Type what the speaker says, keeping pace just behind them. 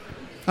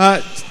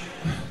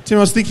Tim,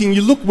 I was thinking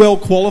you look well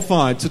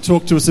qualified to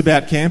talk to us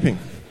about camping.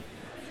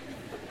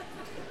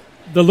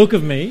 The look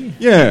of me?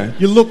 Yeah,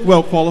 you look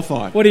well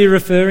qualified. What are you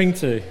referring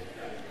to?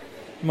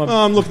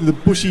 I'm looking at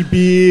the bushy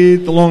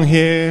beard, the long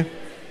hair.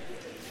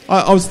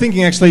 I was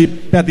thinking actually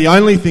about the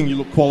only thing you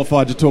look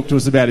qualified to talk to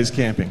us about is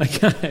camping.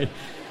 Okay.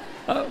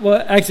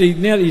 Well, actually,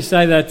 now that you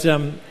say that,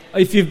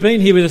 if you've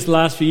been here with us the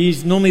last few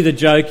years, normally the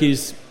joke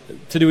is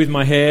to do with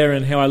my hair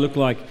and how I look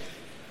like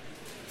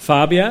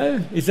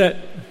Fabio. Is that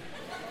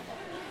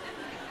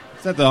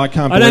the I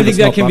can't believe I don't think it's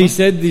that not can butter? be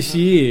said this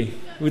year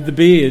with the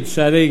beard.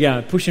 So there you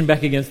go, pushing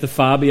back against the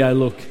Fabio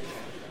look,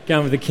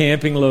 going with the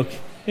camping look.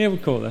 Yeah, we'll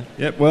call that.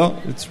 Yep. Well,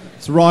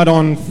 it's right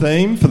on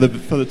theme for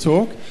the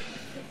talk.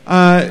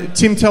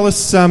 Tim, tell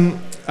us.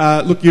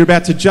 Look, you're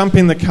about to jump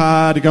in the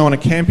car to go on a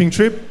camping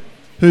trip.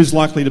 Who's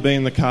likely to be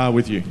in the car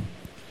with you?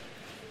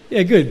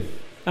 Yeah, good.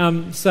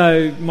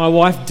 So my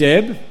wife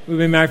Deb, we've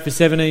been married for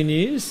 17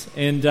 years,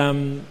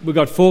 and we've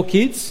got 4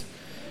 kids.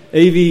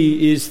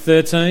 Evie is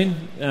 13,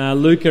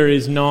 Luca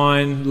is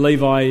 9,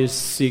 Levi is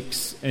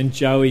 6, and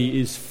Joey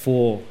is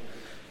 4.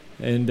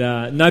 And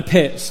no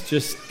pets,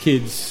 just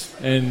kids,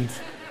 and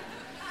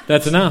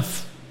that's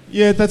enough.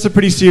 Yeah, that's a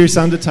pretty serious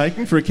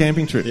undertaking for a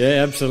camping trip.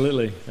 Yeah,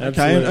 absolutely.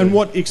 Okay, and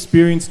what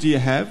experience do you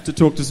have to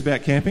talk to us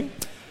about camping?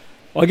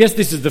 Well, I guess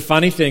this is the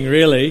funny thing,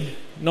 really.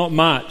 Not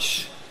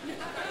much.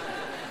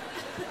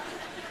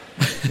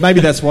 Maybe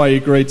that's why you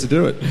agreed to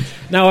do it.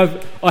 No,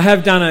 I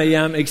have done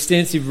a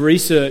extensive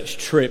research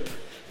trip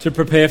to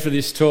prepare for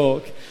this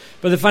talk.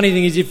 But the funny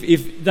thing is,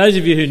 if those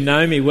of you who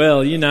know me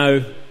well, you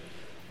know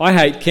I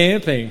hate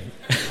camping.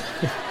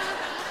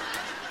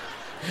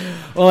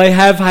 Well, I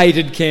have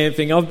hated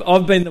camping.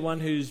 I've been the one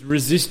who's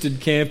resisted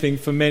camping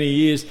for many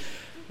years.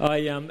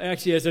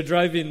 Actually, as I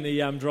drove in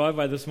the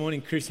driveway this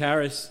morning, Chris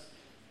Harris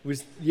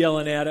was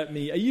yelling out at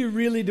me, "Are you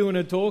really doing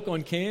a talk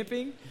on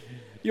camping?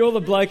 You're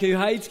the bloke who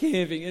hates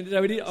camping." And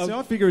so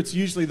I figure it's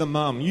usually the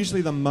mum.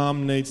 Usually the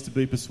mum needs to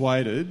be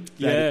persuaded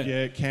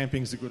that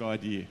camping's a good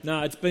idea.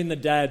 No, it's been the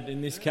dad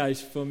in this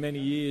case for many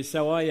years.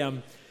 So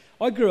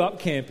I grew up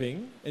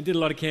camping and did a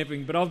lot of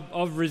camping, but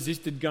I've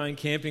resisted going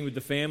camping with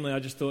the family. I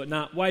just thought,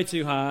 way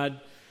too hard,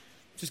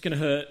 just going to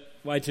hurt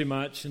way too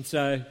much. And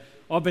so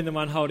I've been the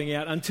one holding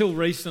out until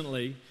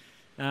recently.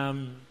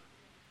 Good.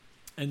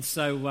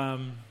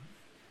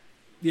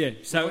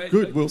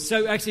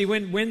 So actually,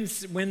 when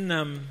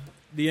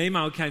the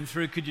email came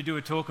through, could you do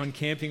a talk on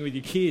camping with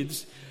your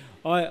kids?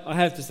 I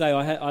have to say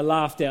I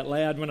laughed out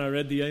loud when I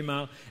read the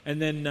email,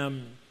 and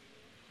then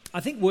I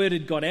think word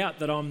had got out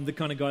that I'm the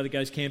kind of guy that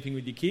goes camping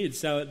with your kids.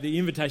 So the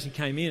invitation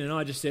came in, and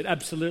I just said,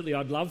 absolutely,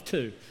 I'd love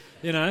to,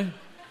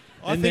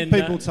 I think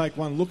people take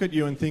one look at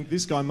you and think,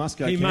 this guy must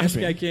go camping. He must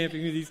go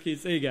camping with his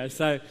kids. There you go.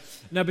 So,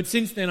 no, but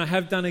since then I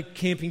have done a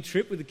camping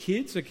trip with the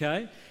kids,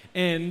 okay?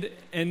 And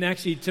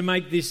actually, to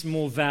make this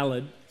more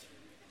valid,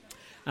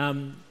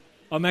 I'm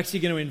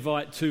actually going to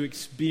invite 2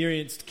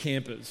 experienced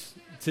campers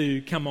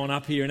to come on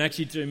up here and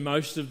actually do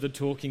most of the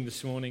talking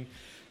this morning.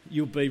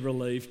 You'll be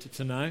relieved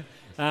to know.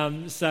 I'll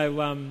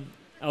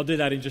do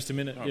that in just a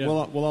minute. Right, yeah.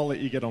 Well, I'll let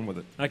you get on with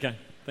it. Okay,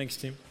 thanks,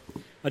 Tim.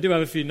 I do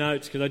have a few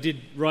notes because I did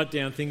write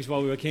down things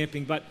while we were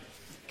camping, but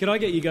could I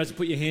get you guys to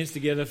put your hands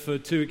together for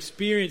 2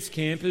 experienced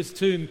campers,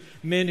 2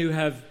 men who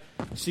have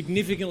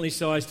significantly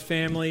sized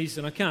families,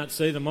 and I can't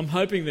see them, I'm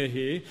hoping they're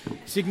here,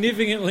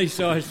 significantly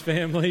sized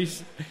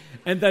families,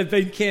 and they've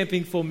been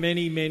camping for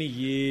many, many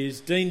years.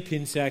 Dean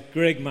Pinsack,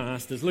 Greg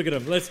Masters, look at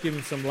them, let's give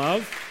them some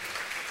love.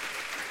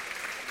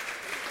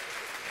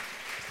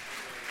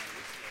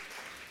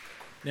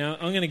 Now,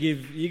 I'm going to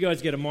give, you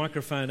guys get a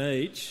microphone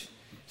each,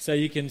 so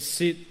you can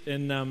sit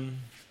and,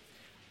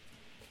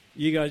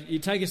 you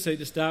take a seat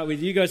to start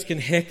with, you guys can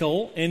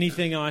heckle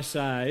anything I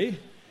say,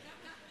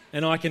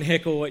 and I can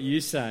heckle what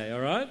you say, all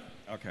right?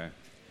 Okay.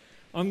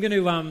 I'm going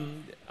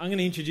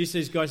to introduce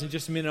these guys in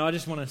just a minute. I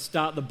just want to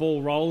start the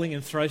ball rolling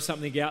and throw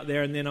something out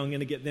there, and then I'm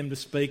going to get them to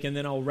speak, and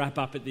then I'll wrap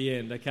up at the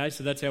end, okay?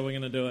 So that's how we're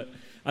going to do it,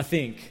 I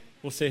think.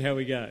 We'll see how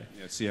we go.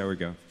 Yeah, see how we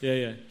go.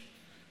 Yeah.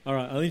 All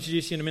right, I'll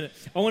introduce you in a minute.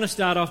 I want to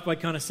start off by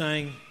kind of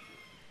saying,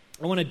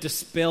 I want to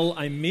dispel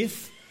a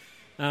myth,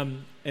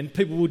 and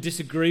people will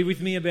disagree with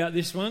me about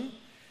this one.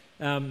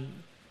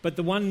 But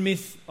the one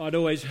myth I'd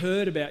always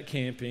heard about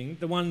camping,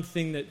 the one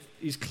thing that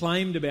is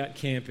claimed about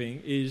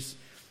camping is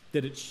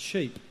that it's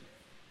cheap.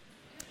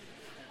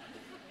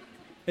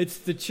 It's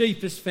the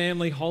cheapest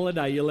family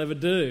holiday you'll ever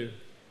do.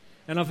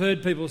 And I've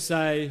heard people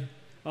say,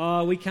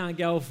 we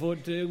can't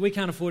afford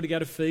to go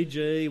to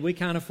Fiji, we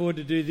can't afford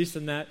to do this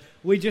and that,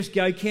 we just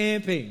go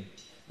camping,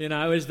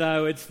 as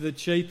though it's the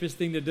cheapest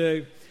thing to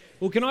do.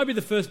 Well, can I be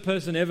the first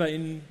person ever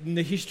in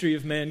the history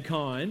of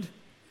mankind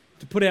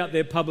to put out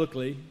there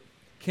publicly,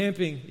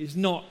 camping is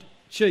not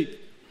cheap.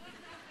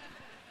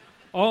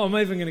 I'm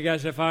even going to go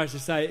so far as to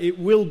say it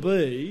will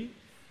be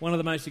one of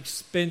the most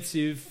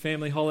expensive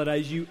family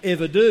holidays you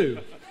ever do.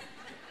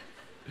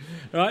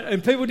 Right?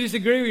 And people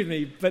disagree with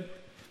me, but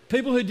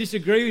people who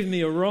disagree with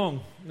me are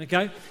wrong,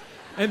 okay?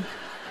 And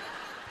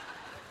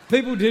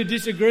people who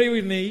disagree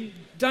with me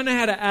don't know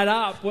how to add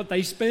up what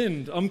they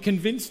spend. I'm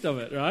convinced of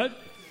it, right?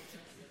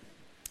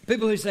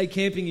 People who say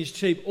camping is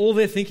cheap, all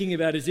they're thinking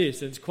about is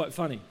this, and it's quite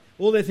funny.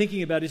 All they're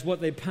thinking about is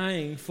what they're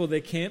paying for their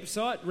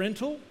campsite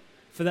rental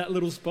for that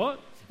little spot.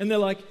 And they're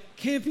like,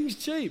 camping's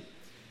cheap.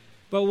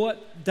 But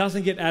what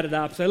doesn't get added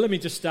up, so let me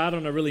just start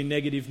on a really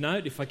negative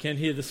note, if I can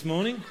here this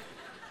morning.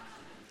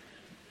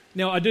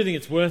 Now, I do think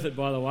it's worth it,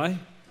 by the way,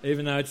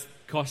 even though it's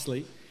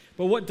costly.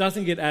 But what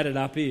doesn't get added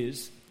up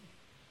is...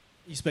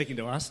 You speaking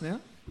to us now?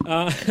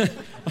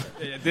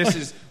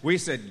 We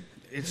said,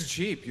 it's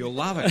cheap, you'll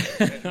love it.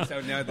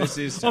 So now this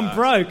is... I'm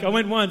broke. I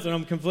went once and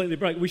I'm completely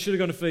broke. We should have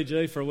gone to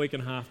Fiji for a week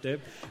and a half,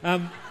 Deb.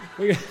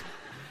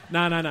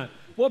 No.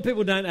 What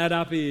people don't add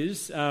up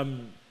is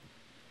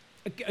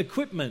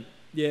equipment.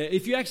 Yeah,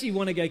 if you actually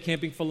want to go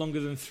camping for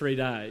longer than 3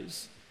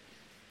 days...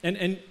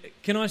 And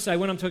can I say,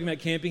 when I'm talking about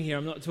camping here,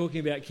 I'm not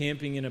talking about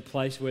camping in a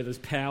place where there's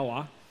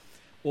power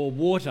or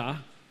water.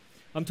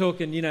 I'm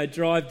talking,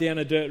 drive down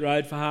a dirt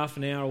road for half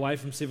an hour away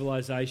from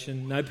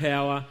civilization, no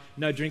power,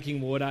 no drinking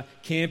water,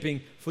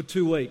 camping for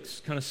 2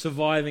 weeks, kind of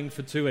surviving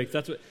for 2 weeks.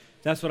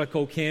 That's what I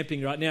call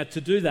camping, right? Now, to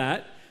do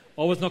that,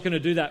 I was not going to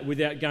do that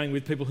without going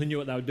with people who knew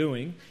what they were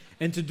doing.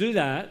 And to do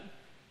that,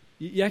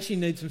 you actually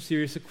need some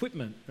serious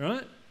equipment,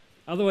 right?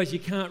 Otherwise, you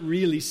can't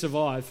really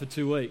survive for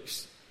 2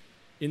 weeks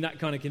in that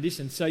kind of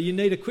condition. So you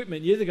need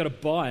equipment. You either got to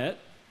buy it,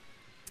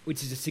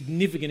 which is a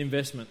significant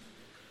investment.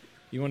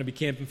 You want to be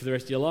camping for the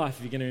rest of your life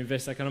if you're going to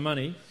invest that kind of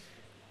money.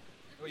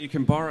 Well, you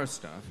can borrow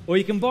stuff. Or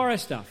you can borrow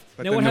stuff.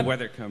 But now, then the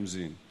weather comes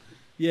in.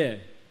 Yeah,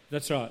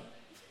 that's right.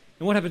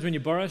 And what happens when you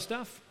borrow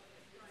stuff?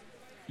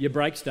 You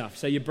break stuff.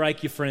 So you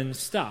break your friend's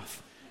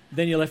stuff.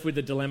 Then you're left with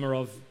the dilemma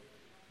of,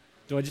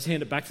 do I just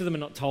hand it back to them and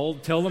not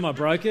tell them I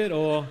broke it,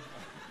 or...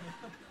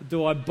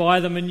 do I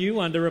buy them a new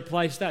one to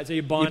replace that? So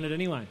you're buying it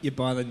anyway. You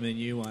buy them a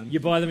new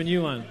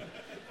one.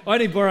 I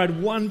only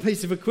borrowed one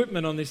piece of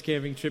equipment on this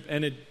camping trip,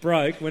 and it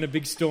broke when a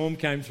big storm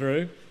came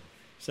through.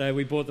 So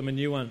we bought them a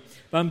new one.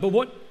 But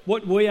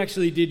what we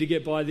actually did to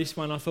get by this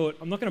one, I thought,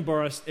 I'm not going to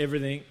borrow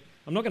everything.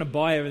 I'm not going to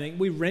buy everything.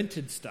 We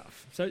rented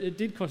stuff. So it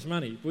did cost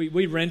money.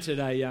 We rented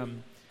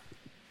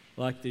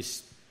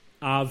this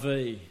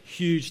RV,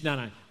 huge.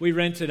 We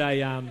rented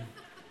a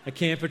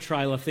camper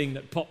trailer thing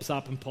that pops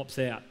up and pops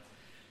out.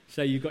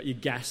 So you've got your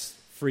gas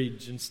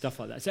fridge and stuff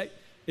like that. So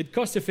it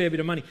costs a fair bit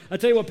of money. I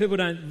tell you what, people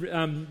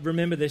don't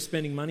remember they're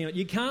spending money on.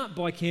 You can't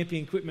buy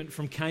camping equipment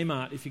from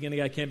Kmart if you're going to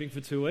go camping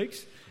for 2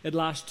 weeks. It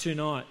lasts 2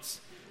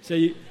 nights. So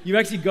you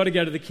actually got to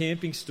go to the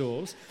camping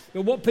stores.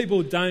 But what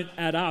people don't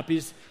add up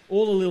is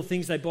all the little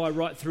things they buy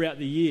right throughout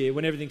the year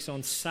when everything's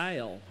on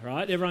sale,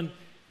 right?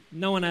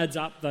 No one adds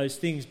up those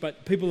things,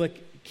 but people are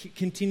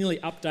continually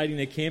updating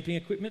their camping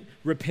equipment,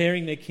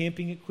 repairing their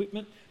camping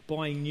equipment,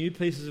 buying new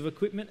pieces of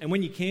equipment. And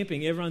when you're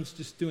camping, everyone's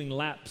just doing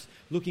laps,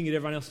 looking at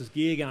everyone else's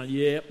gear going,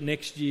 yep,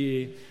 next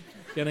year,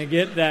 going to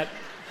get that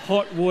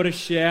hot water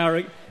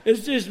shower.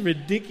 It's just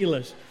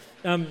ridiculous.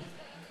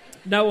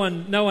 No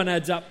one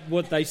adds up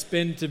what they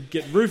spend to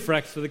get roof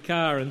racks for the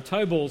car and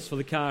tow balls for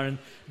the car and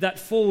that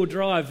four-wheel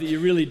drive that you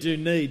really do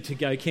need to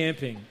go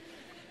camping.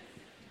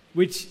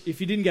 Which, if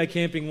you didn't go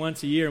camping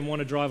once a year and want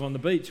to drive on the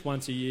beach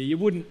once a year, you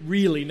wouldn't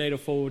really need a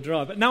four-wheel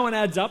drive. But no one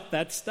adds up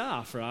that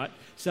stuff, right?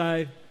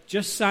 So...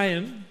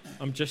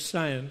 I'm just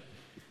saying,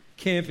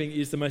 camping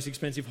is the most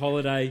expensive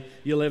holiday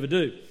you'll ever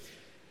do.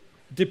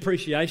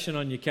 Depreciation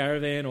on your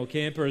caravan or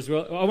camper as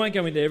well. I won't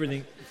go into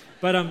everything.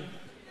 But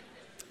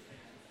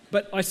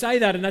I say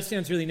that, and that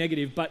sounds really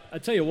negative, but I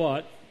tell you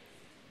what,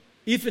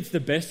 if it's the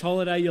best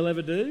holiday you'll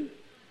ever do,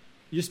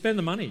 you spend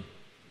the money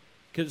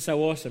because it's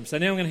so awesome. So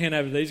now I'm going to hand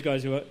over to these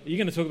guys are you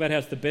going to talk about how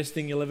it's the best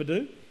thing you'll ever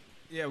do?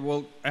 Yeah,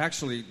 well,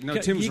 actually, no,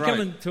 Tim's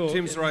right.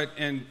 Tim's right,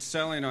 and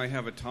Sally and I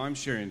have a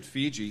timeshare in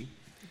Fiji.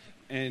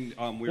 And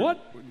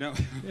No.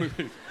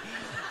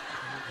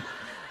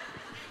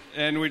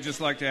 And we'd just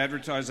like to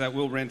advertise that.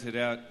 We'll rent it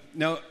out.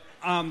 No,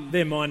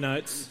 they're my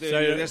notes.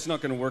 That's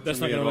not going to work for me at all. That's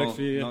not going to work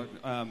for you.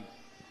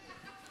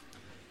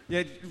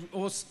 No,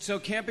 well, so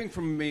camping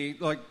for me,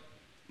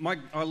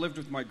 I lived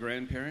with my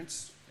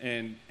grandparents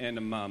and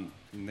a mum,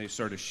 and they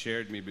sort of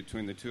shared me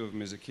between the two of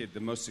them as a kid.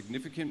 The most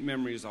significant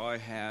memories I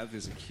have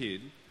as a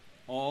kid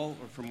all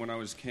are from when I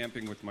was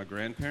camping with my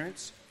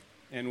grandparents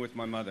and with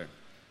my mother.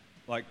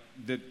 Like,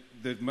 the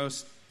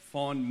most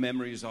fond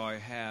memories I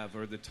have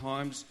are the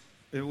times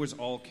it was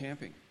all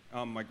camping.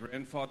 My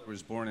grandfather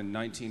was born in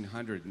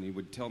 1900, and he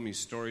would tell me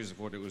stories of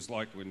what it was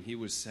like when he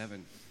was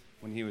 7,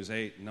 when he was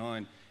 8,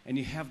 9, and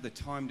you have the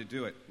time to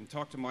do it. And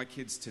talk to my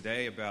kids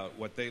today about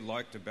what they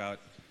liked about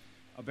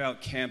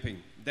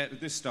camping,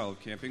 this style of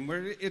camping,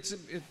 where it's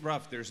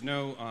rough. There's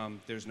no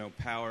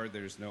power,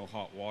 there's no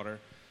hot water.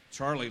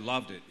 Charlie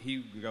loved it.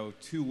 He would go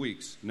 2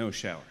 weeks, no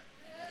shower.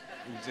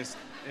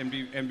 And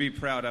be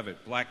proud of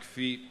it. Black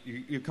feet,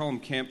 you call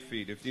them camp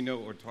feet. If you know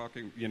what we're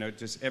talking,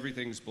 just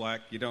everything's black.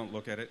 You don't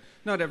look at it.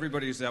 Not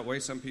everybody's that way.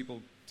 Some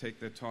people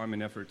take the time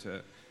and effort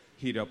to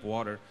heat up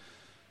water.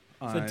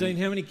 So, Dean,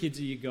 how many kids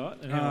have you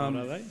got, and how old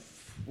are they?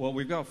 Well,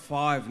 we've got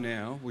 5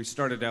 now. We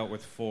started out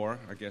with 4,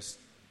 I guess.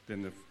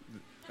 Then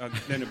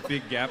then a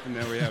big gap, and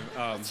then we have.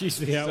 It's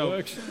usually how it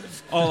works.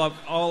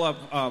 All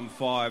up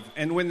 5.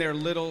 And when they're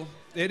little,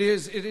 it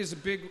is a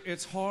big.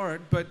 It's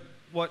hard, but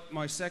what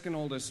my second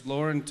oldest,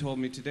 Lauren, told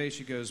me today,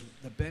 she goes,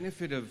 the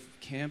benefit of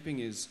camping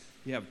is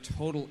you have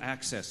total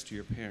access to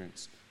your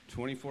parents,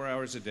 24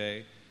 hours a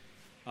day.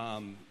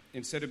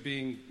 Instead of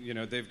being,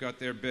 they've got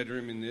their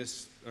bedroom in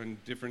this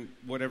and different,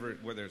 whatever,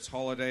 whether it's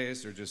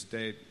holidays or just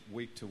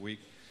week to week.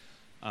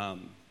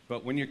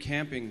 But when you're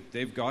camping,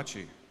 they've got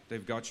you.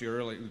 They've got you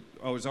early.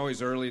 I was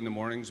always early in the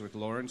mornings with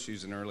Lauren.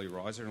 She's an early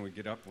riser, and we'd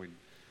get up, we'd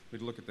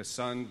look at the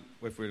sun.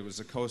 If it was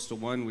a coastal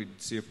one, we'd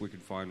see if we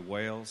could find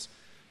whales.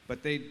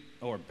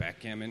 Or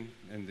backgammon,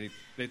 and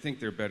they think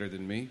they're better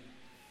than me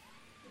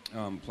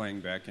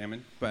playing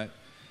backgammon. But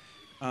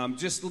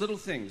just little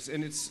things,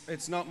 and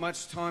it's not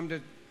much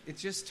time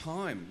it's just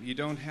time. You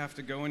don't have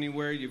to go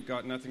anywhere. You've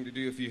got nothing to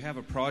do. If you have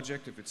a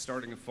project, if it's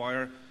starting a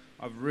fire,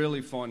 I've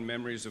really fond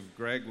memories of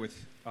Greg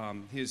with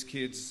his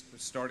kids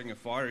starting a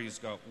fire. He's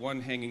got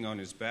one hanging on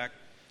his back.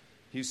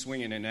 He's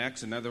swinging an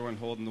axe, another one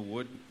holding the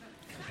wood.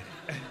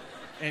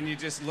 And you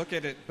just look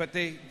at it. But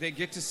they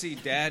get to see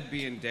Dad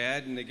being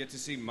Dad, and they get to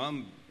see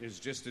Mom is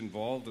just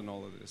involved in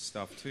all of this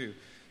stuff, too.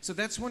 So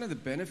that's one of the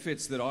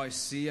benefits that I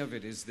see of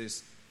it is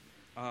this.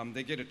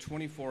 They get a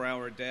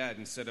 24-hour dad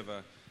instead of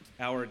a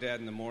hour dad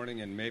in the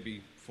morning and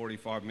maybe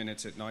 45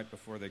 minutes at night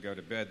before they go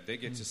to bed. They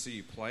get to see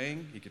you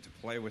playing. You get to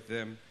play with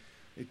them.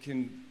 It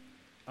can,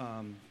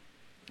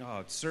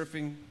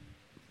 surfing,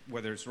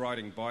 whether it's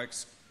riding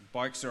bikes.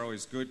 Bikes are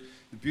always good.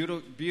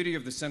 The beauty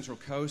of the Central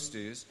Coast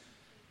is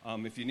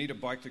if you need a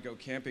bike to go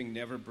camping,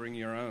 never bring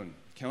your own.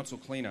 Council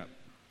cleanup.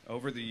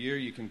 Over the year,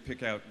 you can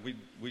pick out,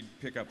 we'd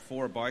pick up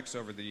 4 bikes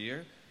over the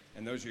year,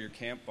 and those are your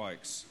camp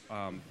bikes.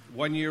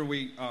 One year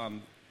we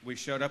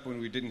showed up when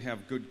we didn't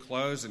have good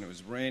clothes and it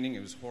was raining,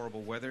 it was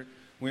horrible weather.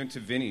 We went to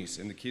Vinnie's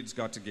and the kids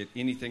got to get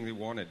anything they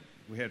wanted.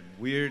 We had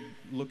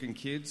weird-looking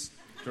kids.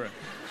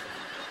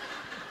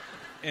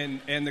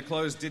 And the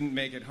clothes didn't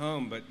make it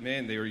home, but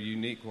man, they were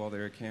unique while they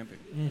were camping.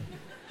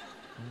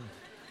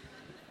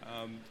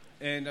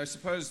 And I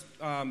suppose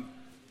the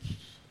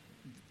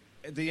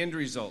end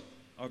result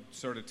of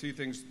sort of 2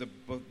 things.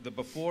 The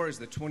before is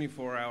the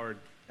 24-hour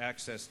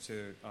access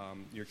to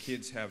your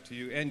kids have to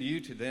you and you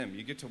to them.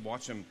 You get to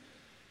watch them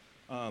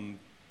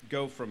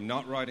go from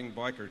not riding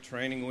bike or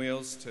training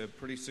wheels to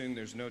pretty soon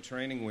there's no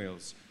training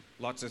wheels.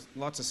 Lots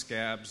of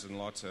scabs and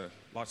lots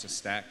of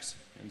stacks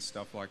and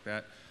stuff like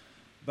that.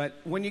 But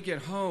when you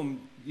get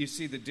home, you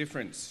see the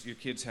difference. Your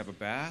kids have a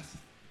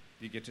bath.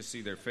 You get to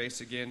see their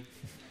face again.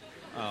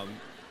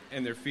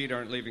 And their feet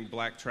aren't leaving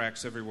black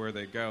tracks everywhere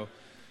they go.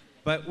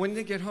 But when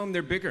they get home,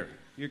 they're bigger.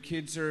 Your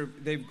kids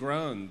they've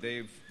grown.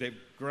 They've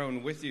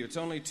grown with you. It's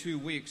only 2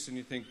 weeks, and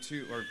you think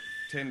 2 or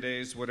 10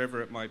 days,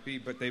 whatever it might be,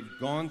 but they've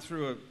gone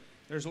through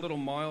there's little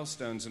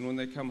milestones, and when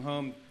they come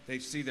home, they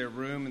see their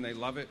room and they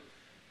love it.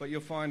 But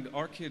you'll find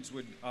our kids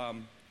would,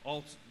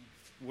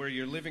 where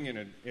you're living in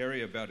an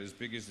area about as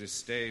big as this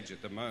stage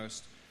at the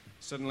most,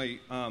 suddenly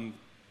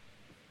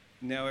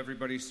now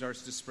everybody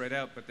starts to spread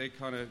out, but they've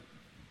gotten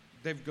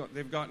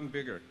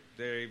bigger.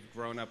 They've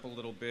grown up a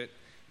little bit.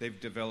 They've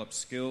developed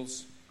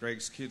skills.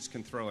 Greg's kids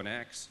can throw an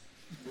axe.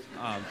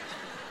 At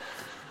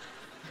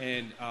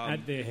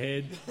their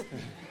head.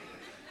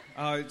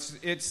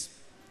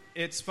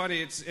 It's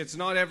funny. It's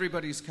not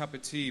everybody's cup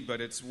of tea, but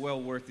it's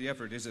well worth the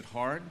effort. Is it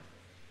hard?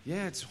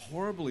 Yeah, it's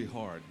horribly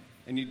hard.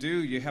 And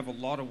you have a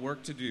lot of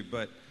work to do,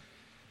 but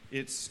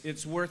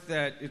it's worth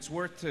that. It's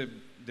worth to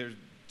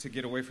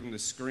get away from the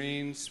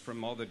screens,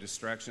 from all the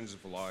distractions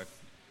of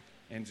life,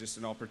 and just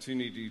an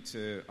opportunity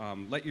to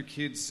let your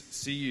kids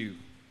see you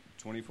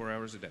 24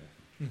 hours a day.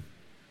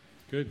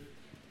 Good.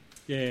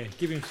 Yeah,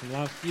 give him some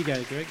love. You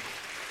go, Greg.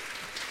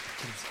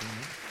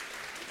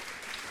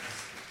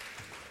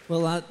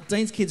 Well,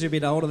 Dean's kids are a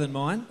bit older than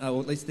mine, or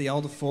at least the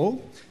older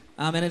 4.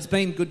 And it's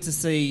been good to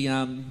see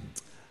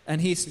and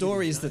hear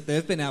stories that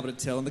they've been able to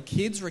tell. And the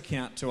kids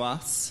recount to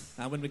us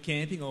when we're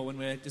camping or when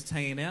we're just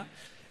hanging out.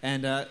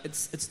 And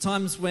it's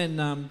times when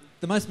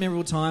the most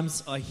memorable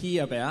times I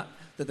hear about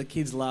that the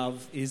kids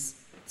love is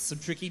some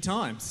tricky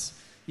times.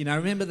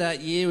 Remember that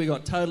year we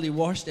got totally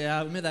washed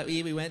out? Remember that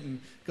year we went and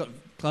got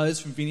clothes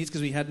from Vinnie's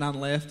because we had none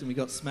left and we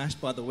got smashed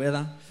by the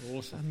weather?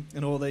 Awesome.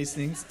 And all these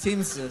things.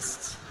 Tim's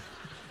just...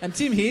 And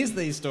Tim hears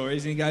these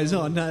stories and he goes,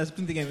 oh no, it's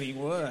been thinking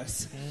anything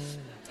worse.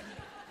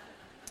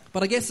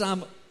 But I guess, I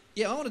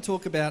want to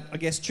talk about,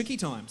 tricky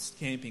times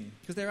camping,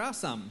 because there are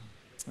some.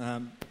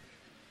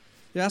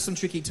 There are some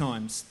tricky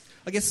times.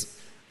 I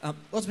guess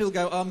lots of people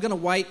go, I'm going to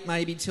wait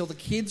maybe till the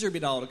kids are a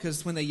bit older,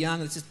 because when they're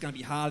young, it's just going to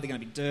be hard, they're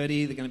going to be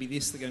dirty, they're going to be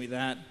this, they're going to be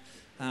that.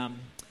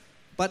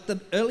 But the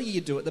earlier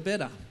you do it, the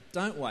better.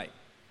 Don't wait.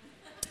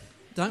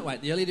 Don't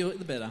wait. The earlier you do it,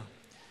 the better.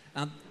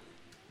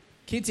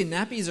 Kids in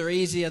nappies are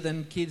easier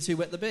than kids who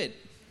wet the bed.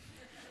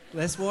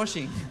 Less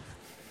washing.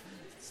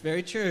 It's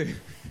very true.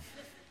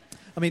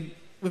 I mean,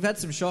 we've had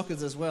some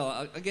shockers as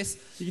well. I guess...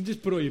 You can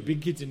just put all your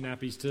big kids in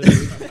nappies too.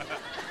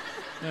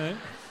 No?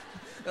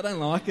 I don't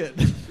like it.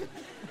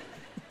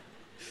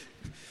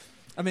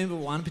 I remember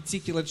one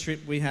particular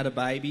trip we had a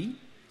baby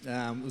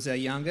was our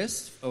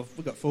youngest.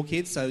 We've got 4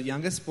 kids, so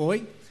youngest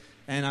boy.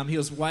 And he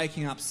was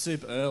waking up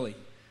super early,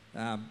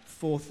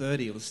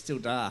 4:30. It was still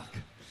dark.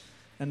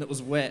 And it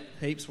was wet,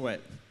 heaps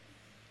wet.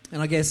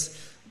 And I guess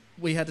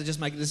we had to just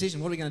make a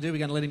decision. What are we going to do? We're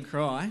going to let him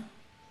cry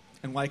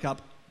and wake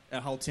up our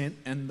whole tent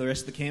and the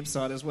rest of the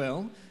campsite as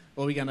well?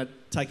 Or are we going to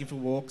take him for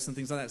walks and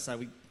things like that? So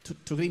we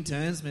took it in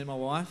turns, me and my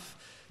wife,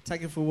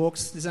 take him for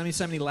walks. There's only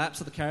so many laps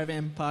at the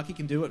caravan park you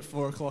can do at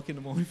 4 o'clock in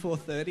the morning,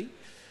 4:30.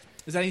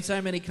 There's only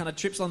so many kind of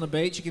trips on the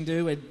beach you can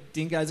do where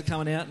dingoes are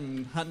coming out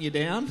and hunting you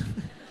down.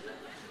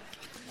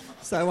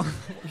 So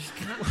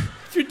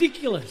it's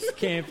ridiculous,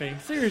 camping.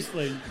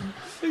 Seriously.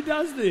 Who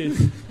does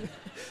this?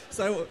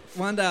 So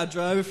one day I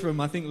drove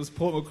from, I think it was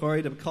Port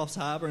Macquarie to Coffs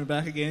Harbour and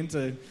back again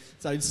so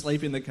I'd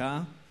sleep in the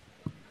car.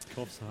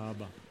 Coffs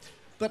Harbour.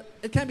 But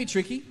it can be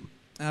tricky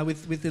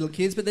with little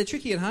kids, but they're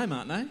tricky at home,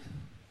 aren't they?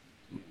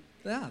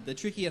 They are. They're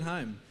tricky at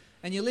home.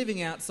 And you're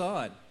living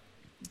outside.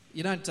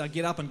 You don't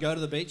get up and go to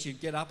the beach. You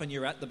get up and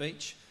you're at the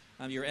beach.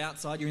 You're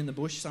outside. You're in the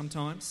bush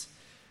sometimes.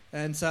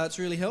 And so it's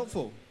really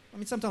helpful. I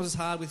mean, sometimes it's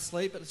hard with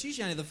sleep, but it's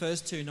usually only the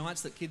first 2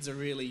 nights that kids are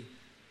really,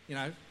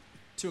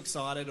 too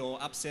excited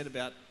or upset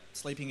about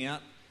sleeping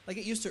out. They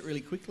get used to it really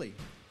quickly.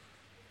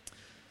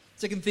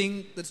 Second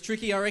thing that's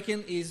tricky, I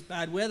reckon, is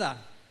bad weather.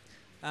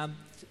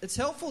 It's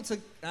helpful to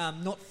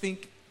not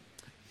think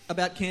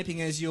about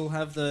camping as you'll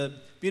have the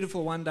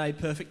beautiful one day,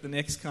 perfect the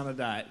next kind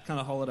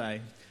of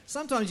holiday.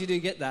 Sometimes you do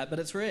get that, but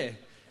it's rare.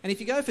 And if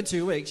you go for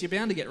 2 weeks, you're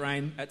bound to get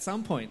rain at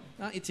some point,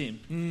 aren't you,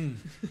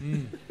 Tim?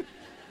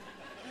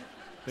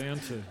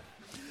 Bound to.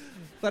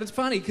 But it's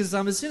funny because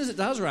as soon as it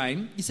does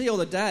rain, you see all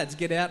the dads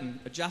get out and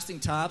adjusting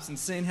tarps and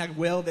seeing how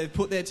well they've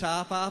put their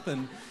tarp up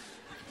and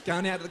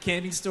going out to the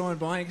camping store and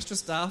buying extra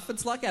stuff.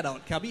 It's like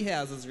adult cubby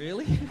houses,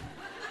 really.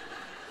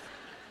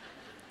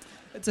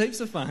 It's heaps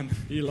of fun.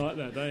 You like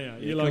that,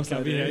 don't you? You like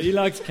cubby houses. He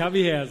likes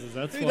cubby houses.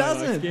 That's why he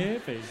likes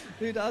camping.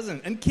 Who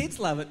doesn't? And kids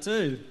love it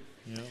too.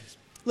 Yeah.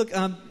 Look,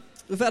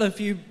 we've had a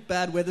few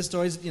bad weather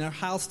stories.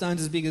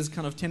 Hailstones as big as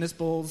kind of tennis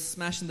balls,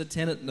 smashing the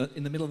tent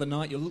in the middle of the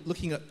night. You're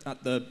looking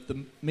at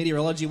the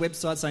meteorology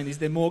website saying, is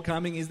there more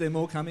coming? Is there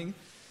more coming?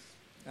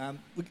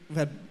 We've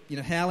had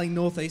howling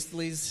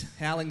northeasterlies,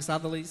 howling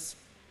southerlies.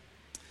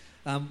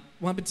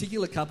 One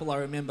particular couple I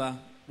remember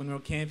when we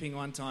were camping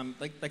one time,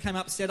 they came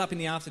up, set up in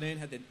the afternoon,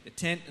 had their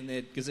tent and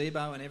their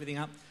gazebo and everything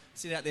up,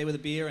 sit out there with a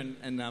beer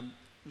and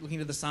looking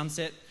to the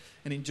sunset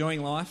and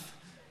enjoying life.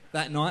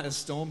 That night a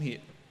storm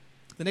hit.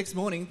 The next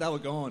morning they were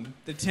gone.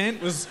 Their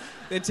tent was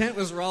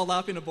rolled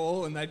up in a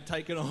ball and they'd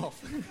taken off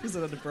because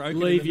it had broken.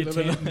 Leave your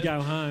tent and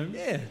go home.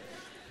 Yeah.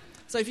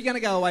 So if you're going to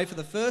go away for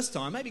the first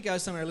time, maybe go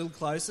somewhere a little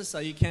closer so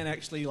you can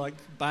actually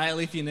bail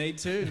if you need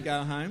to and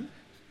go home.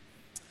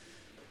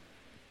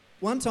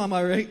 One time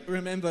I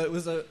remember it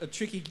was a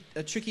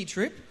tricky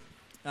trip.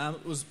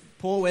 It was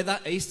poor weather,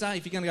 Easter.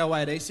 If you're going to go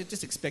away at Easter,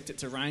 just expect it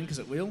to rain because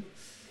it will.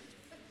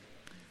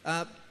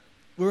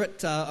 We're at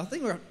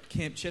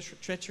Camp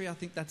Treachery. I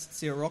think that's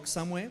Sierra Rock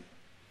somewhere.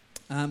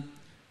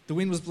 The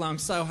wind was blowing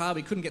so hard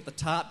we couldn't get the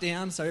tarp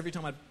down, so every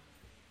time I'd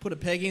put a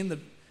peg in,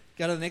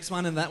 go to the next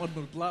one and that one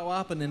would blow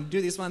up, and then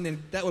do this one,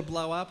 then that would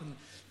blow up, and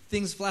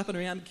things flapping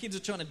around. Kids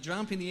were trying to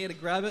jump in the air to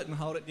grab it and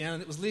hold it down,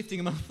 and it was lifting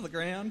them off the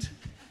ground.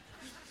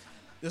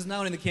 There was no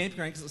one in the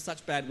campground because it was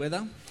such bad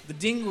weather.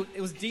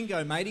 It was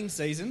dingo mating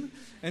season,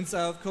 and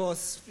so, of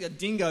course, we had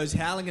dingoes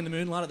howling in the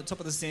moonlight at the top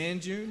of the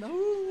sand dune.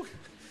 Ooh,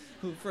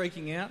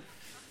 freaking out.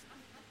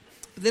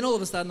 But then all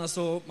of a sudden I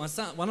saw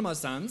one of my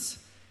sons,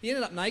 he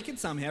ended up naked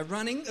somehow,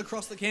 running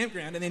across the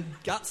campground and then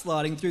gut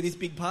sliding through this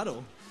big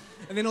puddle.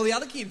 And then all the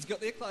other kids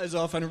got their clothes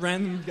off and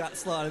ran gut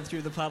sliding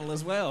through the puddle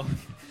as well.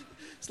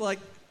 It's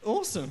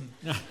awesome.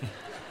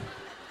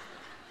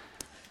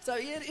 So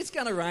yeah, it's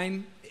going to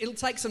rain. It'll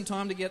take some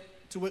time to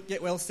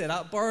get well set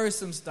up. Borrow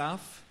some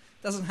stuff.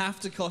 Doesn't have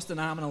to cost an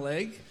arm and a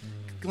leg.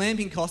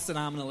 Glamping costs an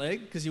arm and a leg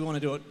because you want to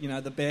do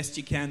it, the best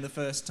you can the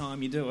first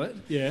time you do it.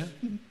 Yeah,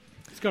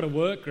 it's got to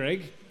work,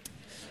 Greg.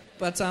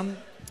 But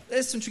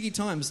there's some tricky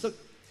times. Look,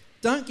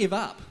 don't give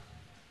up.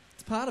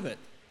 It's part of it.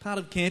 Part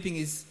of camping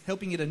is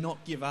helping you to not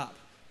give up.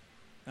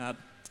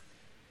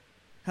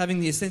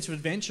 Having the sense of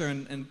adventure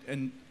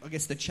and I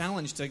guess the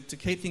challenge to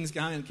keep things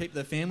going and keep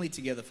the family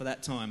together for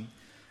that time.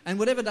 And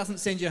whatever doesn't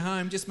send you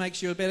home just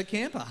makes you a better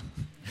camper.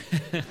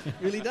 It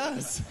really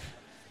does.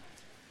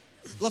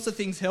 Lots of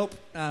things help.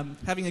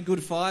 Having a good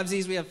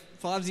fivesies. We have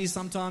fivesies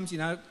sometimes,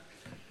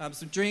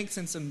 some drinks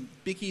and some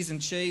bickies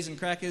and cheese and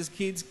crackers.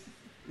 Kids,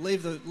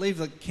 leave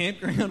the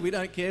campground. We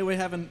don't care. We're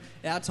having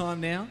our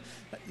time now.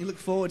 You look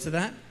forward to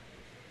that.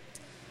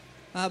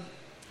 Are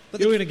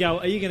you going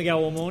to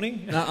go all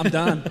morning? No, I'm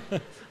done.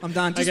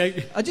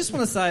 Okay. I just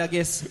want to say, I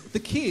guess, the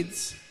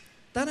kids,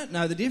 they don't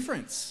know the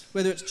difference,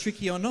 whether it's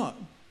tricky or not.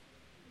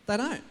 They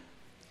don't.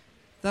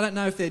 They don't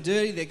know if they're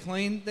dirty, they're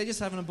clean. They're just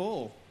having a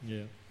ball.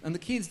 Yeah. And the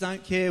kids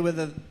don't care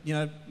whether,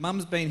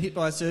 mum's been hit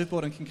by a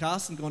surfboard and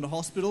concussed and gone to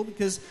hospital,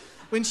 because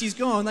when she's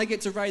gone, they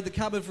get to raid the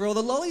cupboard for all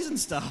the lollies and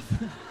stuff.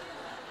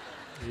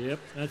 Yep,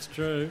 that's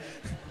true.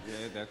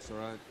 Yeah, that's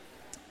right.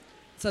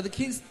 So the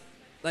kids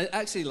They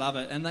actually love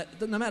it, and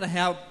no matter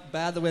how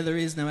bad the weather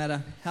is, no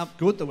matter how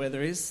good the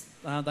weather is,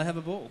 they have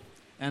a ball.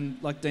 And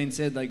like Dean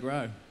said, they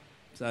grow.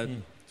 So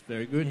it's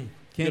very good.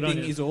 Camping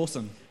is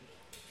awesome.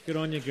 Good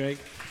on you, Greg.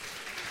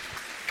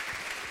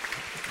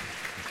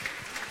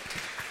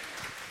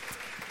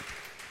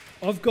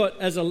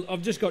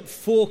 I've just got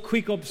 4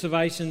 quick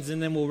observations,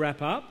 and then we'll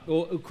wrap up,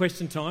 or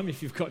question time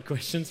if you've got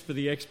questions for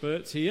the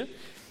experts here.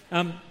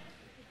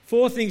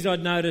 4 things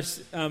I'd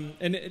notice,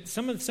 and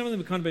some of them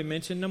have kind of been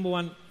mentioned. Number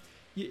 1,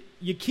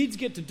 your kids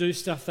get to do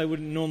stuff they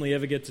wouldn't normally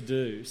ever get to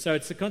do. So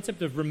it's the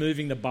concept of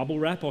removing the bubble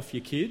wrap off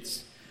your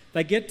kids.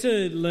 They get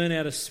to learn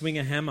how to swing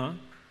a hammer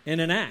and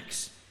an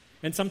axe,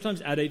 and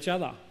sometimes at each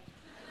other.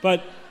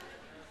 But,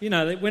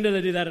 when do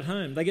they do that at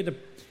home? They get to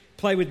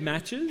play with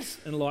matches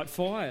and light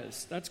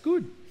fires. That's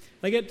good.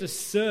 They get to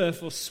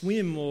surf or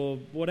swim or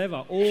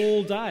whatever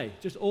all day,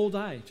 just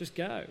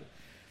go.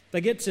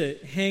 They get to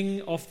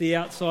hang off the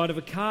outside of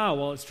a car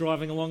while it's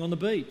driving along on the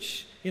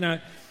beach.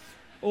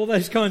 All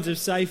those kinds of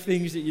safe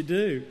things that you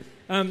do.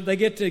 They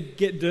get to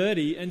get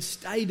dirty and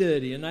stay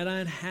dirty, and they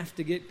don't have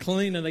to get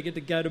clean, and they get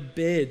to go to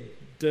bed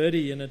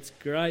dirty, and it's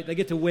great. They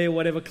get to wear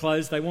whatever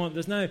clothes they want.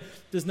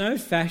 There's no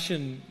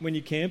fashion when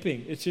you're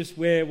camping. It's just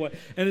wear what.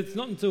 And it's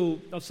not until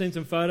I've seen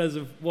some photos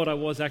of what I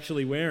was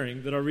actually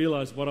wearing that I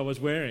realised what I was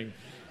wearing.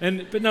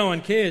 But no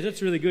one cares.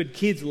 That's really good.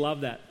 Kids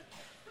love that.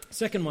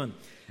 Second one,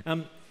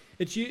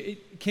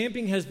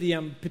 camping has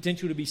the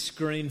potential to be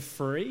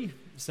screen-free.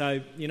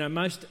 So,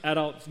 most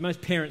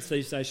parents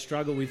these days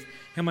struggle with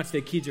how much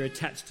their kids are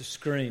attached to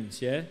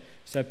screens, yeah?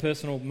 So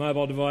personal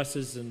mobile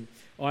devices and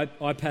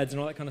iPads and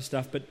all that kind of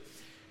stuff. But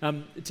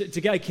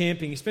to go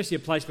camping, especially a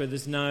place where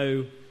there's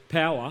no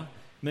power,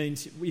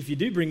 means if you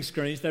do bring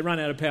screens, they run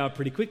out of power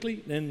pretty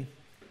quickly. Then,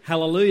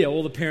 hallelujah,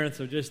 all the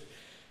parents are just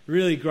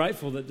really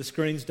grateful that the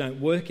screens don't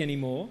work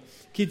anymore.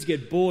 Kids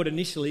get bored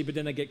initially, but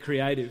then they get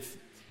creative.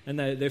 And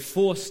they're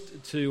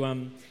forced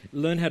to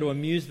learn how to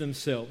amuse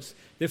themselves.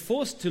 They're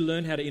forced to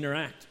learn how to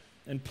interact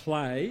and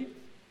play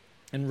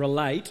and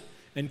relate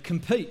and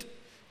compete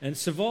and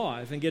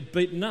survive and get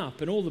beaten up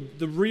and all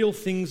the real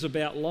things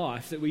about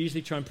life that we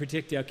usually try and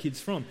protect our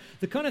kids from.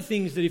 The kind of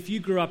things that if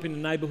you grew up in a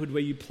neighbourhood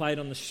where you played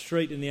on the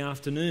street in the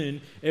afternoon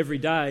every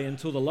day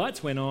until the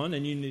lights went on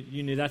and you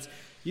knew that,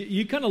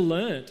 you kind of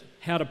learnt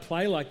how to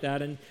play like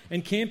that. And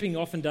camping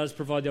often does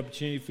provide the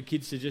opportunity for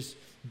kids to just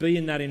be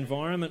in that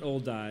environment all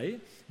day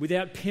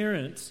without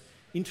parents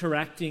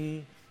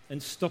interacting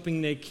and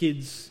stopping their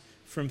kids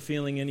from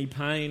feeling any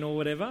pain or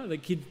whatever. The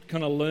kid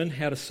kind of learn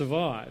how to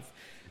survive.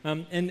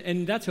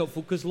 And that's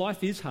helpful because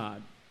life is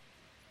hard.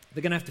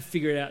 They're going to have to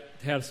figure out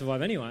how to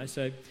survive anyway.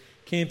 So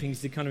camping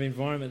is the kind of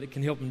environment that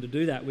can help them to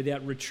do that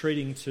without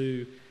retreating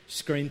to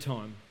screen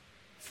time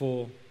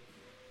for...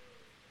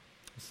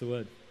 What's the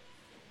word?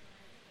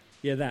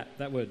 Yeah,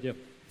 that word, yeah.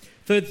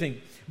 Third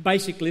thing,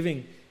 basic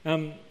living.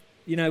 When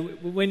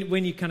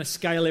you kind of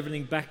scale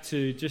everything back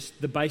to just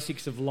the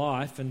basics of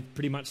life and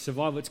pretty much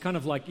survival, it's kind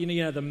of like, the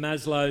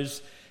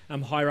Maslow's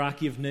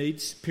hierarchy of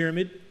needs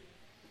pyramid.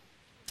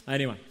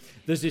 Anyway,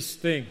 there's this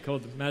thing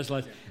called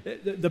Maslow's.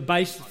 The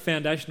base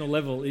foundational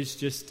level is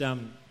just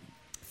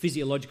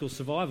physiological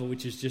survival,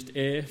 which is just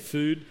air,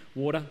 food,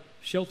 water,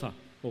 shelter,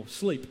 or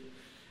sleep.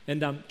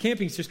 And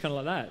camping's just kind of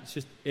like that. It's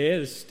just air,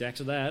 there's stacks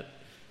of that,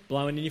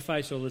 blowing in your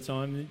face all the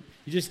time.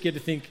 You just get to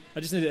think, I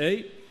just need to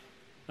eat.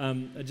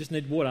 I just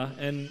need water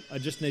and I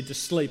just need to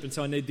sleep, and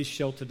so I need this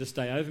shelter to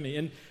stay over me.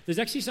 And there's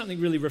actually something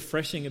really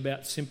refreshing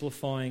about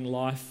simplifying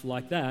life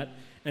like that,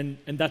 and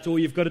that's all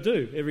you've got to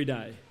do every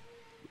day,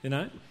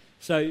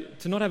 So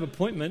to not have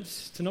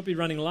appointments, to not be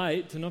running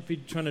late, to not be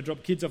trying to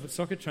drop kids off at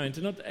soccer train,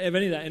 to not have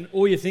any of that, and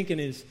all you're thinking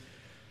is,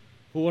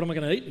 well, what am I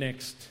going to eat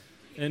next?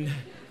 And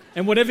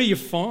whatever you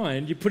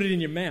find, you put it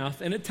in your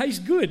mouth, and it tastes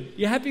good.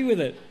 You're happy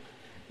with it.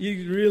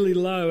 You really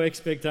low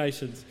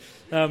expectations.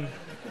 It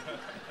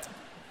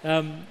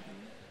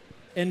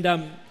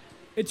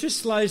just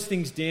slows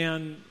things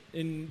down.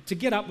 And to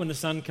get up when the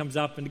sun comes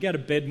up and to go to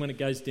bed when it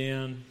goes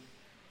down,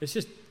 you're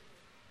just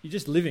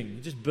living,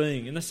 you're just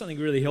being, and that's something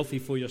really healthy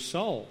for your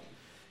soul.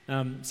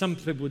 Some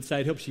people would say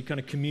it helps you kind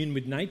of commune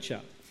with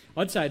nature.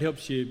 I'd say it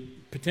helps you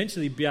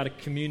potentially be able to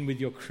commune with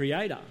your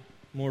Creator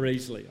more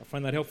easily. I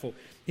find that helpful.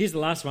 Here's the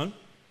last one.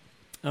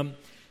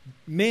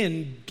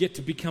 Men get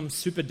to become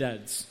super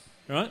dads,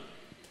 right?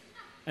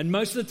 And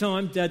most of the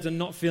time, dads are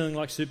not feeling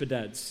like super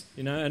dads,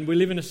 and we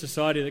live in a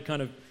society that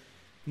kind of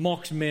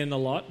mocks men a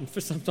lot, and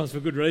sometimes for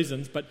good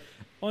reasons. But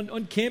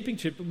on camping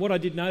trip, what I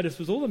did notice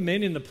was all the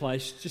men in the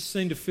place just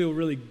seemed to feel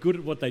really good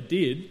at what they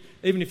did,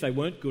 even if they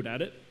weren't good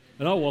at it,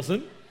 and I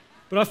wasn't.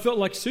 But I felt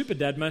like super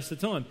dad most of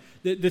the time.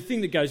 The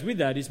thing that goes with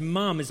that is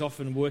mum is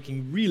often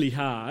working really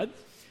hard,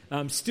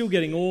 still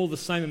getting all the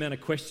same amount of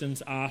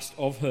questions asked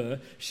of her.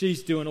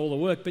 She's doing all the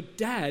work, but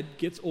dad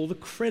gets all the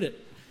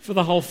credit for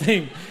the whole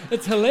thing.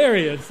 It's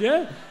hilarious,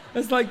 yeah?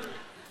 It's like,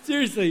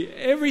 seriously,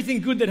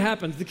 everything good that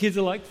happens, the kids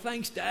are like,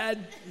 thanks,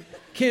 Dad.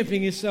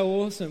 Camping is so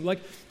awesome.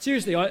 Like,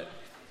 seriously, I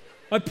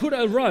put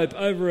a rope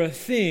over a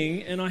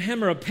thing and I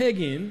hammer a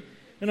peg in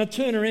and I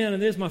turn around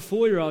and there's my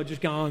 4-year-old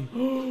just going,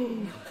 oh,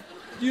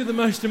 you're the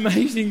most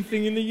amazing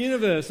thing in the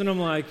universe. And I'm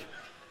like,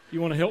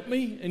 you want to help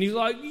me? And he's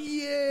like,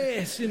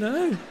 yes, you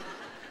know.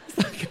 It's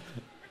like,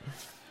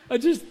 I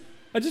just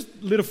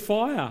lit a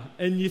fire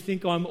and you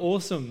think I'm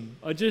awesome.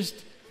 I just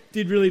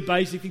did really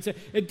basic things.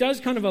 It does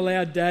kind of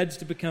allow dads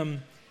to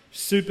become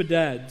super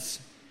dads,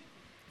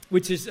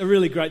 which is a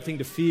really great thing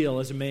to feel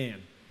as a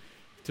man,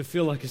 to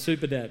feel like a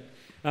super dad.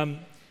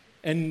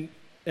 And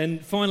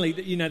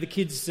finally, you know, the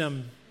kids,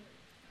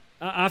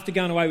 after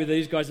going away with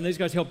these guys, and these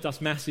guys helped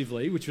us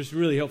massively, which was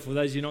really helpful for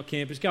those of you not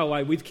campers, go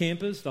away with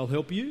campers, they'll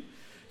help you.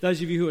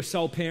 Those of you who are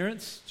sole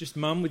parents, just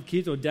mum with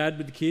kids or dad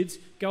with the kids,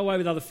 go away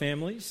with other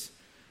families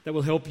that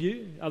will help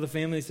you, other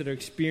families that are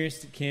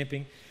experienced at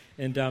camping,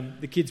 and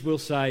the kids will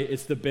say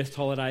it's the best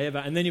holiday ever,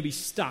 and then you'll be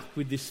stuck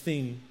with this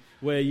thing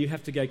where you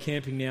have to go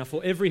camping now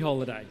for every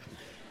holiday,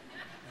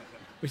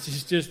 which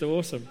is just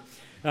awesome.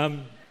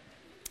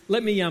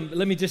 Let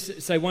me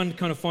just say one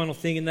kind of final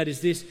thing, and that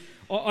is this.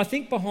 I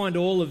think behind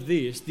all of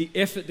this, the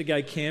effort to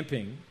go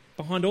camping,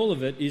 behind all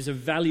of it is a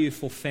value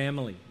for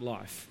family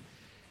life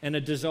and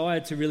a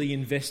desire to really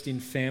invest in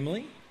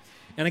family.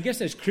 And I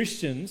guess as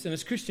Christians and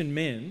as Christian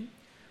men,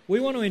 we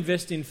want to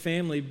invest in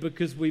family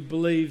because we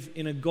believe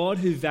in a God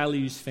who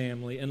values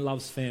family and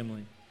loves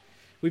family.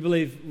 We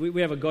believe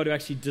we have a God who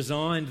actually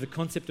designed the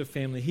concept of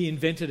family. He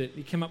invented it.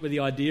 He came up with the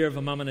idea of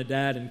a mum and a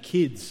dad and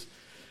kids.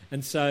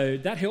 And so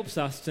that helps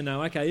us to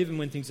know, okay, even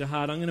when things are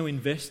hard, I'm going to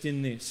invest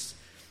in this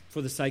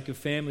for the sake of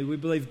family. We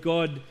believe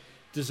God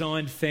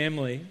designed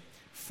family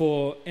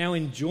for our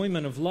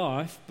enjoyment of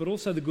life, but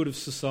also the good of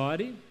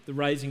society, the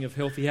raising of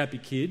healthy, happy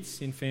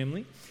kids in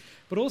family.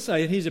 But also,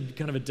 and here's a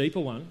kind of a deeper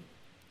one,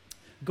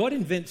 God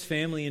invents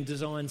family and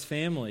designs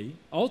family,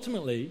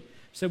 ultimately,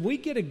 so we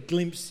get a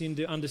glimpse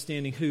into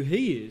understanding who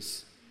He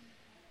is.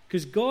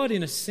 Because God,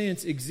 in a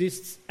sense,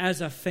 exists as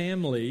a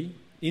family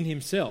in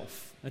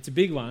Himself. That's a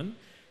big one.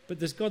 But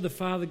there's God the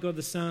Father, God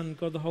the Son,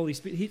 God the Holy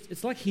Spirit.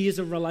 It's like He is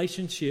a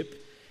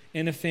relationship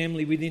and a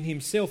family within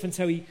Himself. And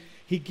so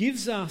He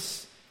gives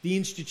us the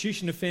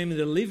institution of family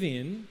to live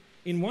in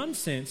one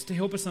sense, to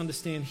help us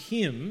understand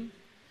Him,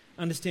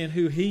 understand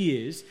who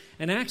He is,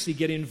 and actually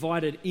get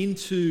invited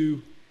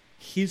into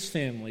His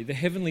family, the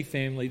heavenly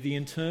family, the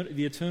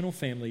eternal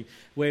family,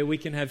 where we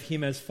can have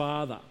Him as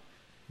Father,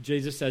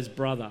 Jesus as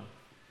brother.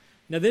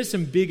 Now, there's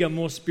some bigger,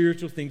 more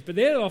spiritual things, but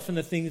they're often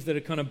the things that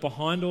are kind of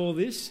behind all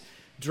this,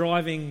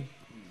 driving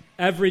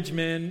average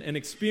men and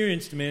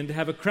experienced men to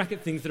have a crack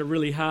at things that are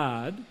really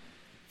hard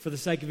for the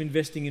sake of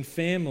investing in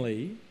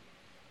family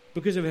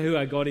because of who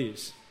our God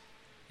is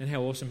and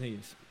how awesome He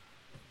is.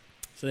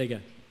 So there you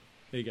go.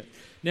 There you go.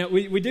 Now,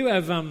 we do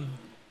have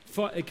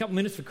a couple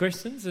minutes for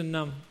questions,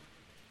 and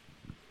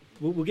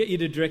we'll get you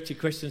to direct your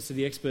questions to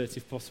the experts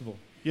if possible.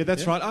 Yeah,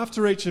 that's right.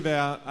 After each of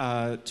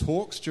our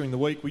talks during the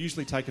week, we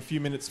usually take a few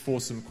minutes for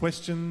some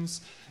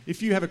questions.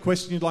 If you have a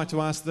question you'd like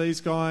to ask these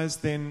guys,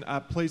 then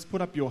please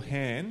put up your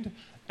hand,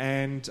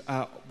 and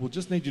we'll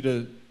just need you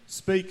to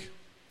speak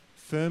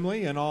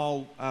firmly, and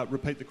I'll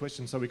repeat the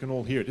question so we can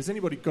all hear it. Has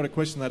anybody got a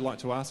question they'd like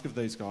to ask of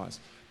these guys?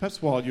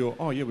 Perhaps while you're...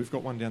 Oh, yeah, we've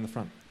got one down the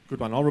front. Good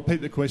one. I'll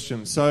repeat the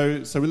question. So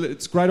it's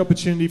a great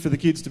opportunity for the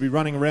kids to be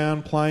running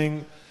around,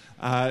 playing,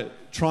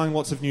 trying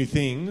lots of new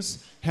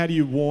things. How do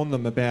you warn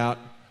them about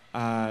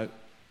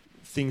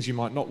things you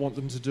might not want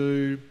them to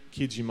do,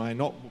 kids you may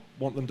not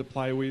want them to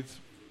play with?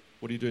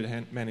 What do you do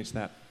to manage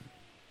that?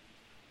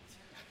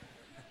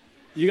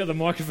 You got the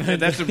microphone. Yeah,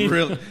 that's a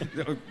real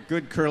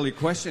good curly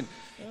question.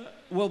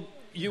 Well,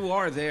 you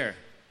are there,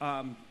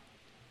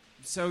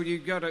 so you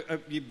got to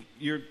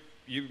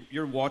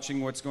you're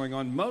watching what's going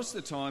on. Most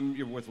of the time,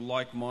 you're with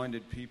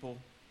like-minded people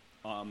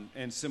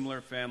and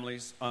similar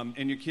families,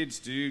 and your kids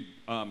do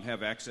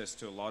have access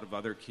to a lot of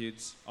other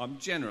kids.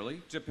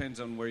 Generally,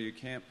 depends on where you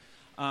camp.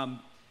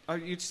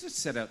 You just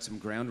set out some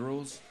ground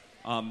rules.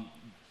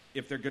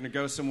 If they're going to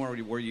go somewhere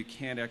where you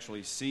can't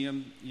actually see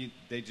them,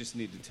 they just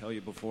need to tell you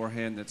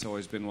beforehand. That's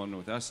always been one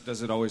with us.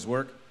 Does it always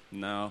work?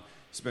 No.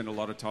 Spend a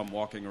lot of time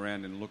walking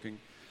around and looking.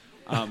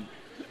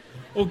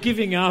 Or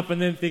giving up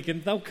and then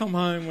thinking, they'll come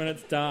home when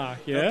it's dark,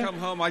 yeah? They'll come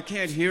home, I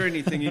can't hear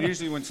anything.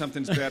 Usually when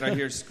something's bad, I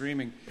hear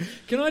screaming.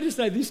 Can I just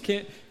say,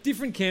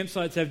 different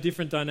campsites have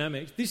different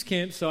dynamics. This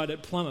campsite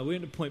at Plummer, we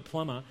went to Point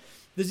Plummer,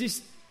 there's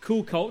this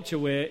cool culture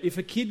where if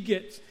a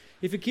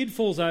kid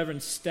falls over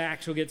and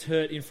stacks or gets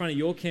hurt in front of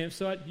your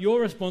campsite,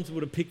 you're responsible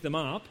to pick them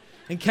up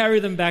and carry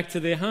them back to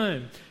their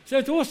home. So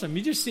it's awesome.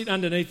 You just sit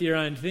underneath your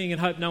own thing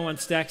and hope no one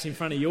stacks in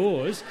front of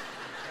yours.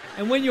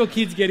 And when your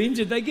kids get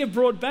injured, they get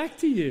brought back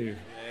to you.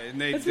 And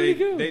they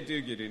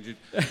do get injured.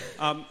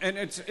 And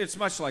it's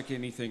much like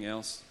anything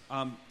else.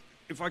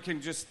 If I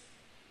can just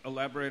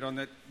elaborate on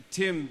that.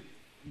 Tim,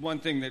 one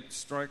thing that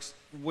strikes,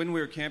 when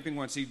we were camping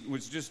once, he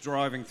was just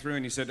driving through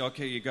and he said,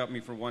 okay, you got me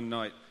for one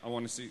night. I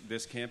want to see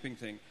this camping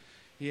thing.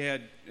 He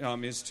had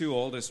his two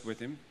oldest with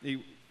him.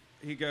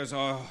 He goes,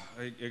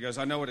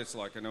 I know what it's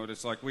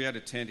like. We had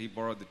a tent. He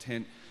borrowed the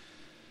tent.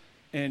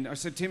 And I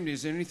said, Tim,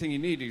 is there anything you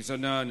need? He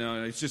said,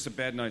 no, it's just a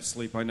bad night's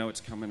sleep. I know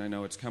it's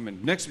coming.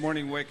 Next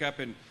morning, wake up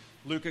and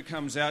Luca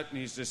comes out and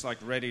he's just like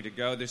ready to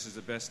go. This is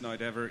the best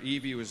night ever.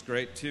 Evie was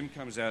great. Tim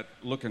comes out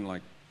looking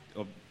like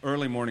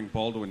early morning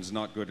Baldwin's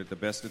not good at the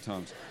best of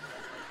times.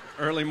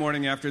 Early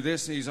morning after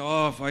this, he's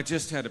off. I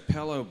just had a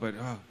pillow, but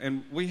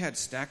and we had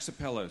stacks of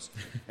pillows,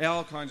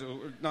 all kinds of,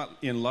 not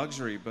in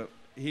luxury, but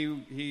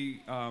he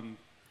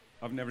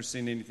I've never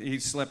seen anything. He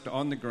slept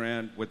on the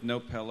ground with no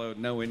pillow,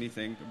 no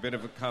anything, a bit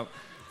of a cup,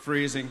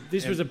 freezing.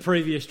 This was a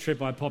previous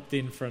trip I popped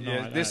in for a night.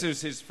 Yeah, this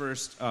is his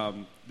first.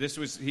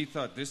 He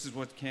thought this is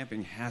what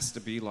camping has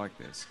to be like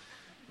this,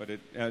 but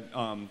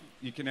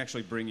you can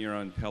actually bring your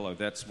own pillow.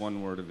 That's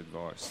one word of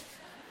advice.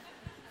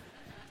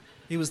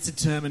 He was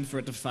determined for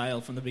it to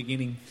fail from the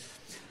beginning.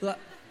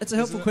 It's a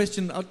helpful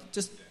question. I'll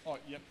just... Oh,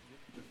 yep.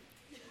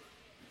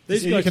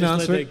 These You guys, can just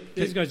answer let it.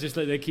 these guys just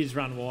let their kids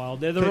run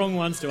wild. They're the wrong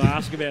ones to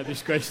ask about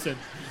this question.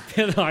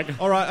 They're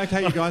like, All right,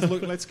 okay, you guys,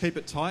 look, let's keep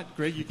it tight.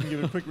 Greg, you can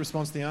give a quick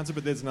response to the answer,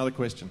 but there's another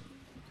question.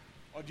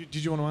 Oh, did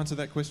you want to answer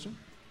that question?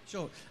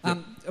 Sure. Yep.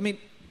 I mean,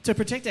 to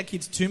protect our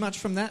kids too much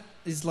from that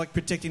is like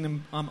protecting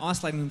them,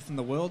 isolating them from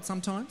the world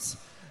sometimes.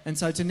 And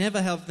so to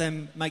never have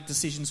them make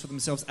decisions for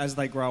themselves as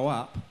they grow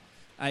up,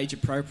 age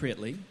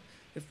appropriately,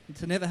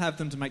 to never have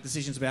them to make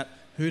decisions about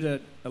who to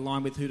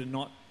align with, who to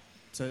not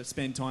to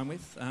spend time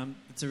with,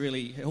 it's a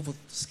really helpful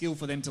skill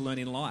for them to learn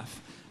in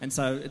life. And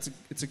so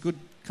it's a good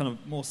kind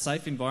of more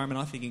safe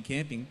environment, I think, in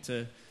camping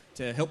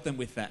to help them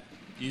with that.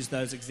 Use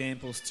those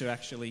examples to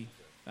actually,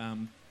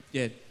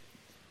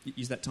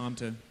 use that time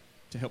to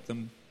help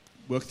them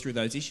work through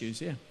those issues,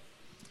 yeah.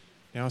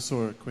 Now I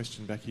saw a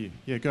question back here.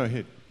 Yeah, go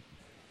ahead.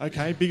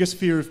 Okay, biggest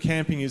fear of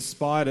camping is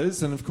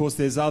spiders, and of course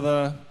there's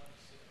other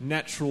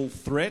natural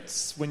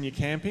threats when you're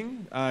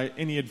camping.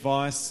 Any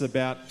advice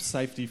about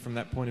safety from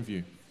that point of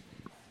view?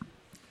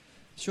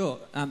 Sure.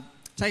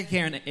 Take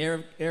care in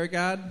an air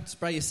guard.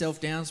 Spray yourself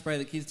down, spray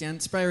the kids down.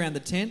 Spray around the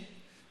tent,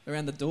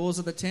 around the doors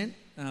of the tent.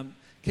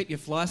 Keep your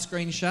fly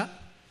screen shut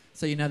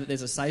so you know that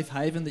there's a safe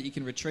haven that you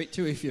can retreat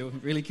to if you're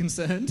really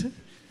concerned.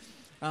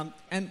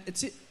 And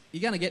it's it.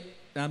 You're going to get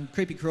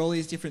creepy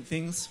crawlies, different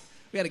things.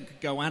 We had a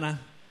goanna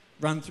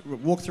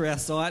walk through our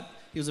site.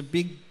 He was a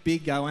big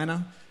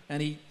goanna,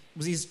 and he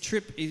was his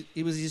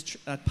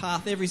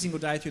path every single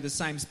day through the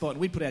same spot.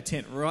 We put our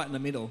tent right in the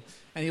middle,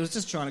 and he was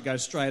just trying to go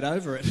straight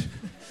over it.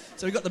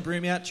 So we got the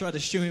broom out, tried to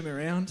shoo him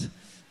around.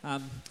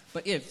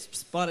 But yeah,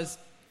 spiders,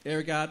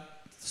 air guard,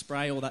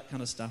 spray, all that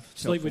kind of stuff.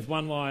 It's sleep helpful. with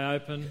one eye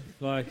open,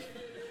 like,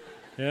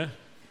 yeah.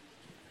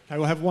 Okay,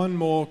 we'll have one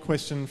more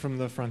question from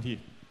the front here.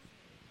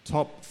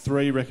 Top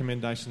 3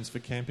 recommendations for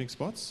camping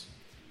spots?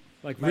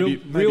 Like Maybe-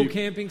 real maybe-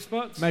 camping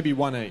spots? Maybe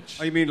one each.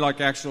 Oh, you mean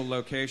like actual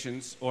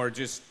locations, or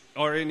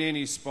in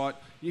any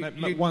spot?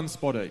 One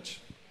spot each.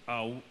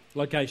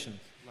 Location.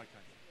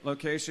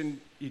 Location,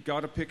 you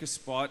got to pick a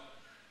spot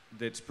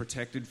that's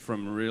protected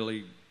from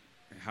really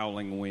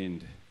howling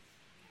wind.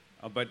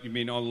 But you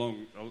mean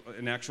along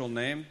an actual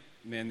name?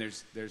 Man,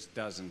 there's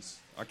dozens.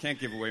 I can't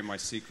give away my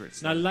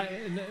secrets. No,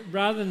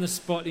 rather than the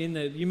spot in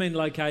the... You mean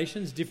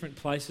locations, different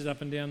places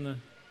up and down the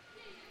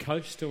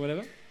coast or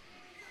whatever?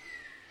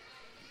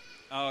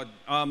 A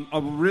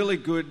really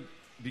good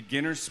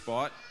beginner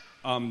spot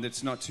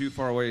that's not too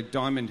far away,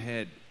 Diamond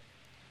Head.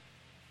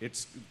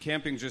 It's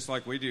camping just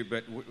like we do,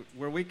 but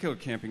where we go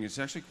camping, it's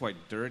actually quite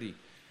dirty.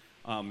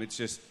 It's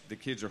just the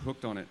kids are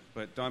hooked on it.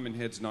 But Diamond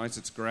Head's nice.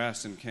 It's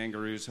grass and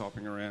kangaroos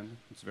hopping around.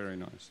 It's very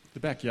nice. The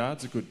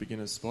backyard's a good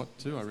beginner's spot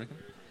too, I reckon.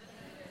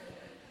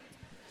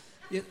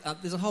 Yeah,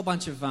 there's a whole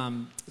bunch of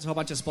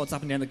spots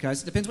up and down the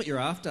coast. It depends what you're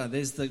after.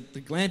 There's the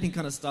glamping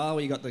kind of style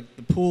where you got the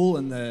pool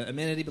and the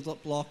amenity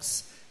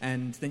blocks,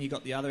 and then you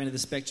got the other end of the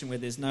spectrum where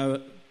there's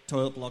no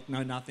toilet block,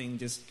 no nothing.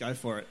 Just go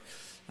for it.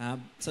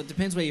 So it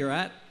depends where you're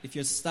at. If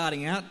you're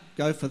starting out,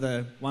 go for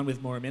the one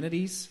with more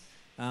amenities.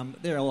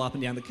 They're all up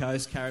and down the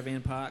coast,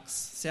 caravan parks,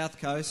 south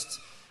coast,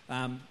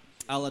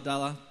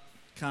 Ulladulla,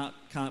 can't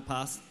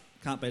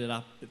beat it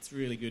up. It's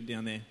really good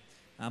down there,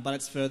 but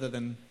it's further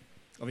than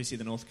obviously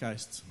the north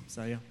coast.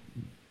 So yeah.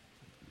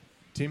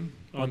 Tim,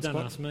 Oh, one don't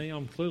spot? ask me.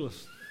 I'm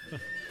clueless.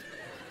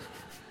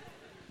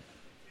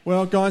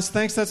 Well, guys,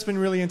 thanks. That's been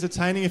really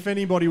entertaining. If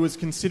anybody was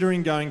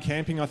considering going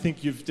camping, I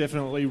think you've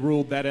definitely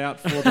ruled that out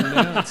for them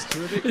now. It's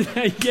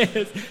terrific.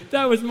 Yes,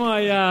 that was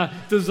my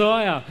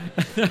desire.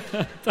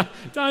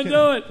 Don't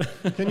do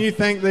it. Can you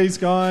thank these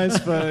guys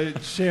for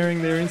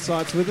sharing their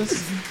insights with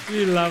us?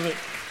 You love it.